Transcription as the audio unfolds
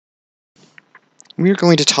we're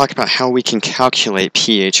going to talk about how we can calculate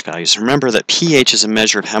pH values. Remember that pH is a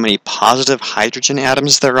measure of how many positive hydrogen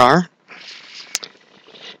atoms there are.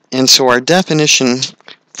 And so our definition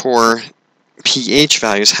for pH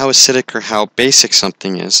values, how acidic or how basic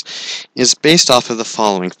something is based off of the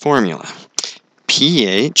following formula.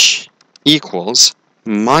 pH equals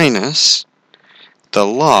minus the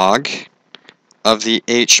log of the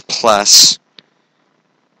H plus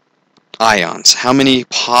ions. How many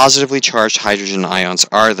positively charged hydrogen ions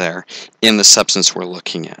are there in the substance we're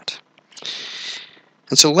looking at?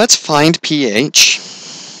 And so let's find pH.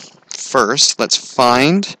 First, let's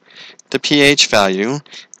find the pH value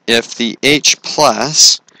if the H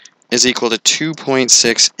plus is equal to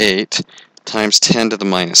 2.68 times 10 to the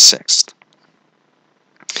minus 6th.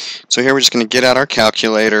 So here we're just going to get out our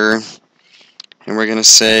calculator and we're going to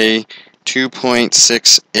say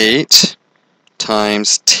 2.68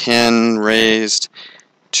 times 10 raised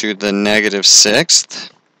to the negative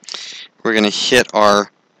 6th. We're going to hit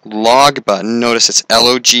our log button. Notice it's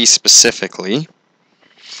log specifically.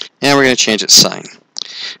 And we're going to change its sign.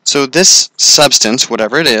 So this substance,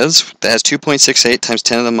 whatever it is, that has 2.68 times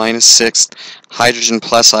 10 to the minus 6th hydrogen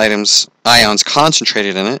plus ions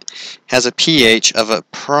concentrated in it, has a pH of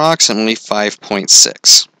approximately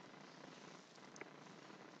 5.6.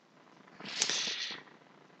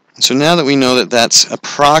 So now that we know that that's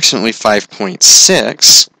approximately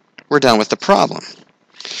 5.6, we're done with the problem.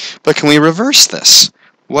 But can we reverse this?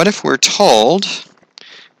 What if we're told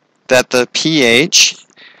that the pH,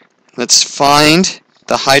 let's find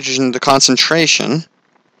the hydrogen, the concentration,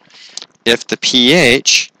 if the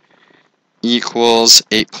pH equals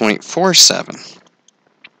 8.47.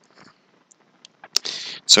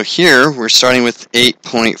 So here we're starting with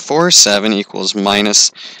 8.47 equals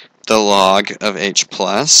minus the log of H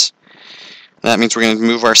plus. That means we're going to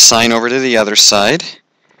move our sign over to the other side,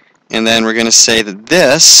 and then we're going to say that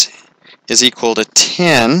this is equal to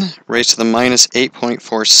 10 raised to the minus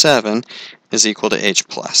 8.47 is equal to H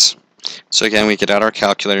plus. So again, we get out our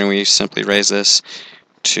calculator and we simply raise this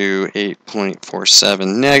to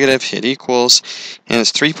 8.47 negative, hit equals, and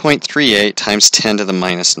it's 3.38 times 10 to the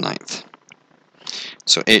minus 9th.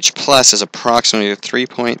 So H plus is approximately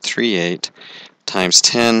 3.38 times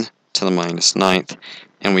 10 to the minus 9th,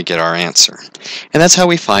 and we get our answer. And that's how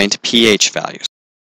we find pH values.